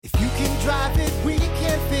drive it, we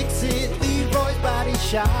can fix it. Leroy's Body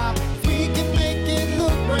Shop. We can make it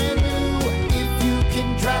look brand new. If you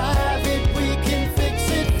can drive it, we can fix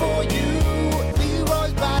it for you.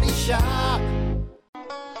 Leroy's Body Shop.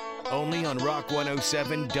 Only on Rock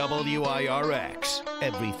 107 WIRX.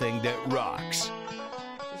 Everything that rocks.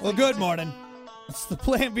 Well, good morning. It's the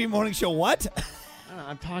Plan B Morning Show. What?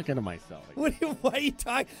 I'm talking to myself. Why are you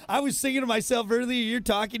talking? I was singing to myself earlier. You're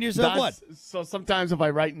talking to yourself. What? So sometimes if I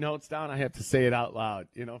write notes down, I have to say it out loud,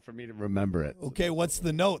 for me to remember it. Okay, what's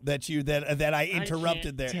the note that I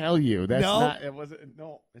interrupted there? Tell you that's No? not. It wasn't.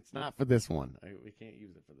 No, it's not for this one. We can't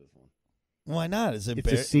use it for this one. Why not? Is it?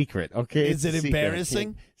 It's a secret. Okay. Is it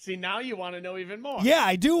embarrassing? See, now you want to know even more. Yeah,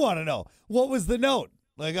 I do want to know. What was the note?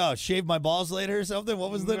 Like, oh, shave my balls later or something?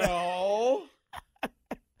 What was the note? No.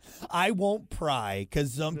 I won't pry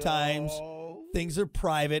because sometimes things are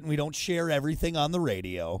private and we don't share everything on the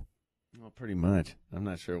radio. Well, pretty much. I'm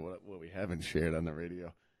not sure what we haven't shared on the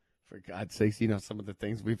radio. For God's sakes, some of the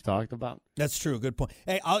things we've talked about. That's true. Good point.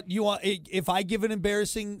 Hey, if I give an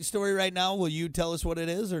embarrassing story right now, will you tell us what it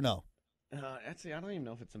is or no? Actually, I don't even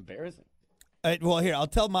know if it's embarrassing. Well, here, I'll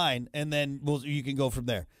tell mine, and then you can go from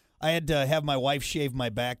there. I had to have my wife shave my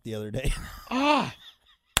back the other day.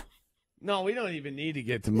 No, we don't even need to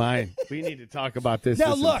get to mine. We need to talk about this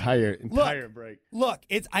Now, entire break. Look,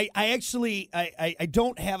 I actually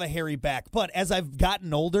don't have a hairy back, but as I've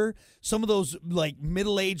gotten older, some of those like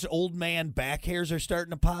middle-aged old man back hairs are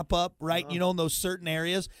starting to pop up, right? In those certain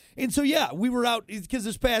areas. And so yeah, we were out because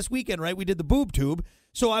this past weekend, right? We did the boob tube.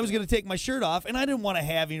 So I was going to take my shirt off, and I didn't want to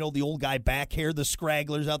have, the old guy back hair, the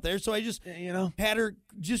scragglers out there. So I just, had her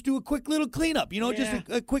just do a quick little cleanup, just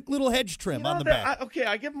a quick little hedge trim on the back.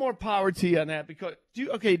 I give more power to you on that because, do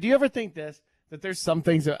you ever think this, that there's some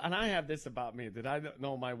things, and I have this about me that I don't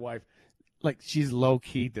know my wife, like she's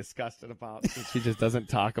low-key disgusted about that she just doesn't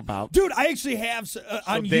talk about. Dude, I actually have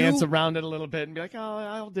on you. Dance around it a little bit and be like, oh,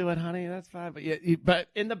 I'll do it, honey, that's fine. But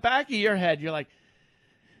in the back of your head, you're like,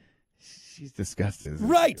 she's disgusted.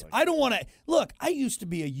 Right. I don't want to. Look, I used to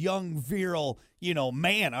be a young, virile,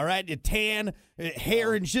 man, all right? A tan,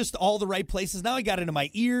 hair in just all the right places. Now I got into my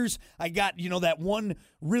ears. I got, that one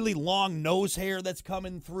really long nose hair that's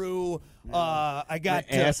coming through. I got.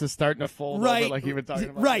 My ass is starting to fold over like you were talking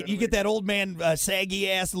about. Right. You get that old man saggy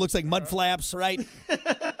ass that looks like mud flaps, right?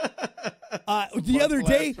 The other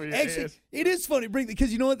day, actually, it is funny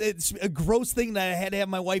because you know what? It's a gross thing that I had to have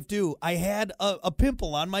my wife do. I had a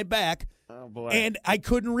pimple on my back. Oh, boy. And I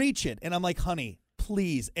couldn't reach it. And I'm like, honey,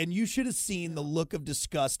 please. And you should have seen the look of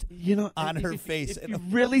disgust on her face. If you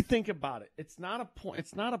really think about it, it's not a point.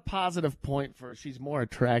 It's not a positive point for she's more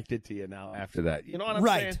attracted to you now after that. You know what I'm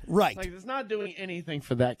saying? Right. Like it's not doing anything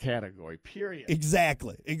for that category, period.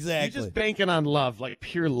 Exactly. You're just banking on love, like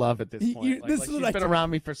pure love at this point. She's been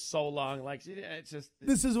around me for so long. Like it's just.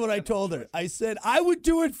 This is what I told her. I said, I would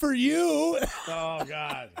do it for you. Oh,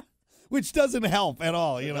 God. Which doesn't help at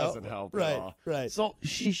all, It doesn't help right, at all. Right. So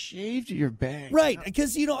she shaved your back. Right,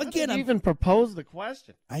 because, again. I even proposed the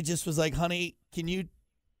question. I just was like, honey, can you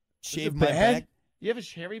shave my back? You have a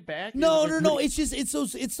hairy back? No.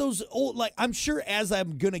 It's those old, like, I'm sure as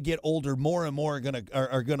I'm going to get older, more and more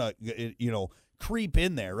are going to creep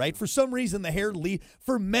in there, right? For some reason,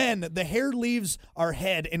 for men, the hair leaves our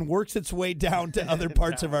head and works its way down to other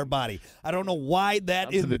parts of our body. I don't know why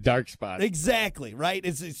that is. To the dark spot. Exactly, right?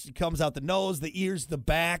 It comes out the nose, the ears, the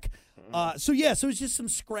back. So it's just some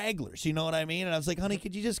scragglers, you know what I mean? And I was like, honey,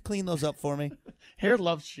 could you just clean those up for me? Hair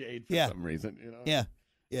loves shade for some reason, Yeah.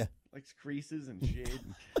 Likes creases and shade.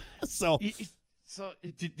 So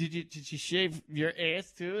did she shave your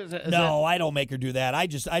ass too? No, I don't make her do that. I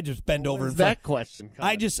just bend over. That question.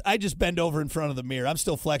 I just bend over in front of the mirror. I'm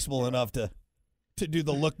still flexible enough to do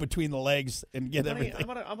the look between the legs and get everything.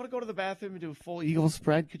 I'm gonna go to the bathroom and do a full eagle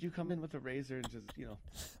spread. Could you come in with a razor and just I'm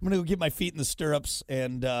gonna go get my feet in the stirrups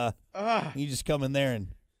and you just come in there and.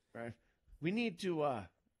 Right. We need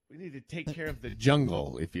to take care of the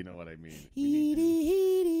jungle, if you know what I mean.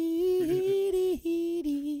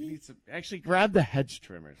 Actually, grab the hedge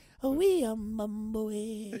trimmers.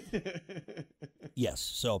 Yes.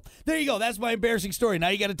 So there you go. That's my embarrassing story. Now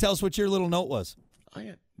you got to tell us what your little note was. Oh,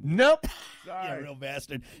 yeah. Nope. Sorry. You're a real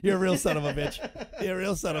bastard. You're a real son of a bitch. You're a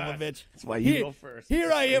real son of a bitch. That's why you go first.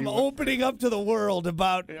 Here I am opening up to the world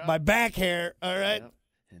about my back hair. All right. Yep.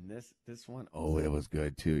 And this one, it was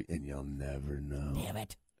good too. And you'll never know. Damn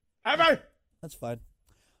it. Ever. That's fine.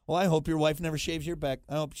 Well, I hope your wife never shaves your back.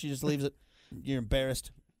 I hope she just leaves it. You're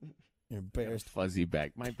embarrassed. You're embarrassed. Fuzzy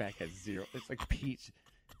back. My back has zero. It's like peach.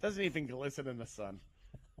 It doesn't even glisten in the sun.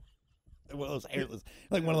 One of those hairless,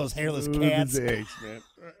 like one of those hairless cats. Eggs, man.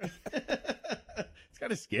 It's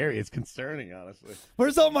kind of scary. It's concerning, honestly.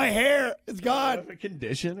 Where's all my hair? It's Have gone. a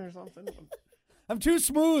condition or something. I'm too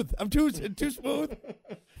smooth. I'm too smooth.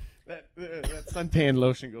 that suntan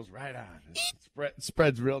lotion goes right on. It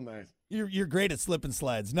spreads real nice. You're great at slip and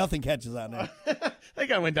slides. Nothing catches on there. That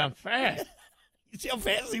guy went down fast. You see how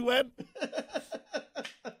fast he went?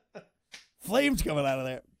 Flames coming out of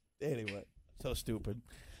there. Anyway, so stupid.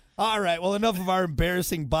 All right, well, enough of our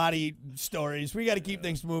embarrassing body stories. We got to keep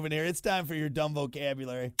things moving here. It's time for your dumb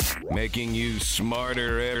vocabulary. Making you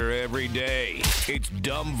smarter every day. It's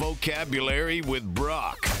Dumb Vocabulary with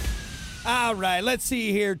Brock. All right, let's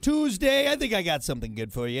see here. Tuesday, I think I got something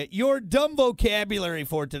good for you. Your dumb vocabulary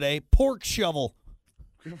for today, pork shovel.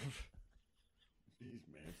 Jeez,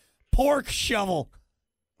 man. Pork shovel.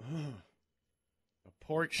 A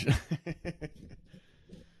pork.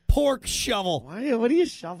 Pork shovel. Why? What are you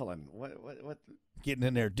shoveling? What? Getting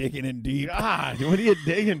in there, digging in deep. God, what are you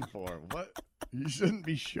digging for? What? You shouldn't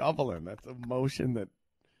be shoveling. That's a motion that.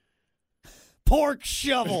 Pork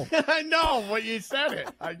shovel. I know, but you said it.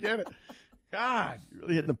 I get it. God, you're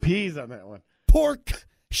really hitting the peas on that one. Pork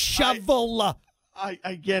shovel.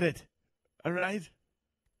 I get it. All right.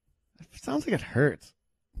 It sounds like it hurts.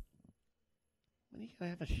 When are you gonna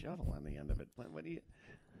have a shovel on the end of it? What do you?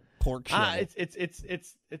 Pork shovel.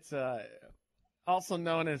 It's also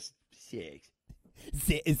known as six.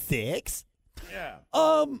 Six? Yeah.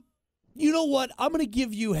 You know what? I'm going to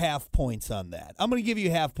give you half points on that. I'm going to give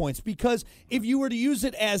you half points because if you were to use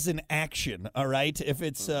it as an action, all right, if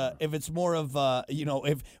it's more of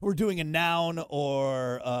if we're doing a noun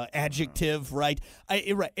or adjective, right?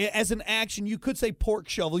 Right, as an action, you could say pork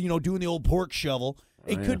shovel. Doing the old pork shovel.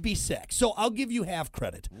 It could be sex. So I'll give you half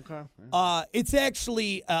credit. Okay. It's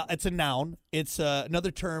actually it's a noun. It's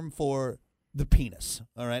another term for the penis.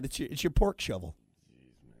 All right, it's your pork shovel.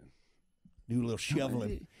 Do a little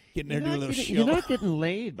shoveling. Getting there, do a little shovel. You're not getting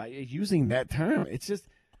laid by using that term. It's just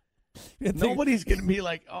nobody's gonna be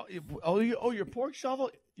like, your pork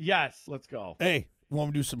shovel. Yes, let's go. Hey, want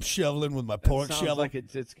me to do some shoveling with my pork Sounds shovel? like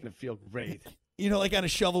it's gonna feel great. Like on a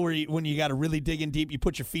shovel where when you got to really dig in deep, you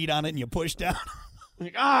put your feet on it and you push down.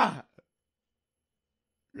 Like,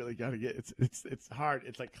 really gotta get it's hard.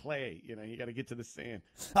 It's like clay. You got to get to the sand.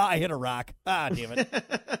 I hit a rock. Damn it.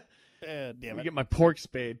 Damn Let me it. get my pork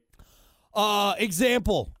spade.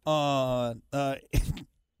 Example.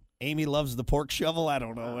 Amy loves the pork shovel. I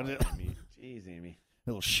don't know. Amy. Jeez, Amy. A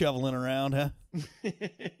little shoveling around, huh? You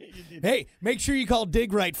did- Hey, make sure you call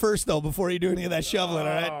Dig Right first, though, before you do any of that shoveling,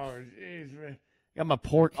 all right? Oh, jeez, man. Got my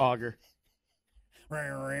pork auger.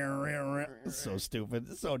 So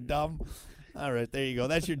stupid. So dumb. All right, there you go.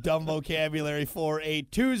 That's your dumb vocabulary for a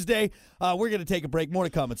Tuesday. We're going to take a break. More to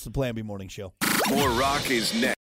come. It's the Plan B Morning Show. More rock is next.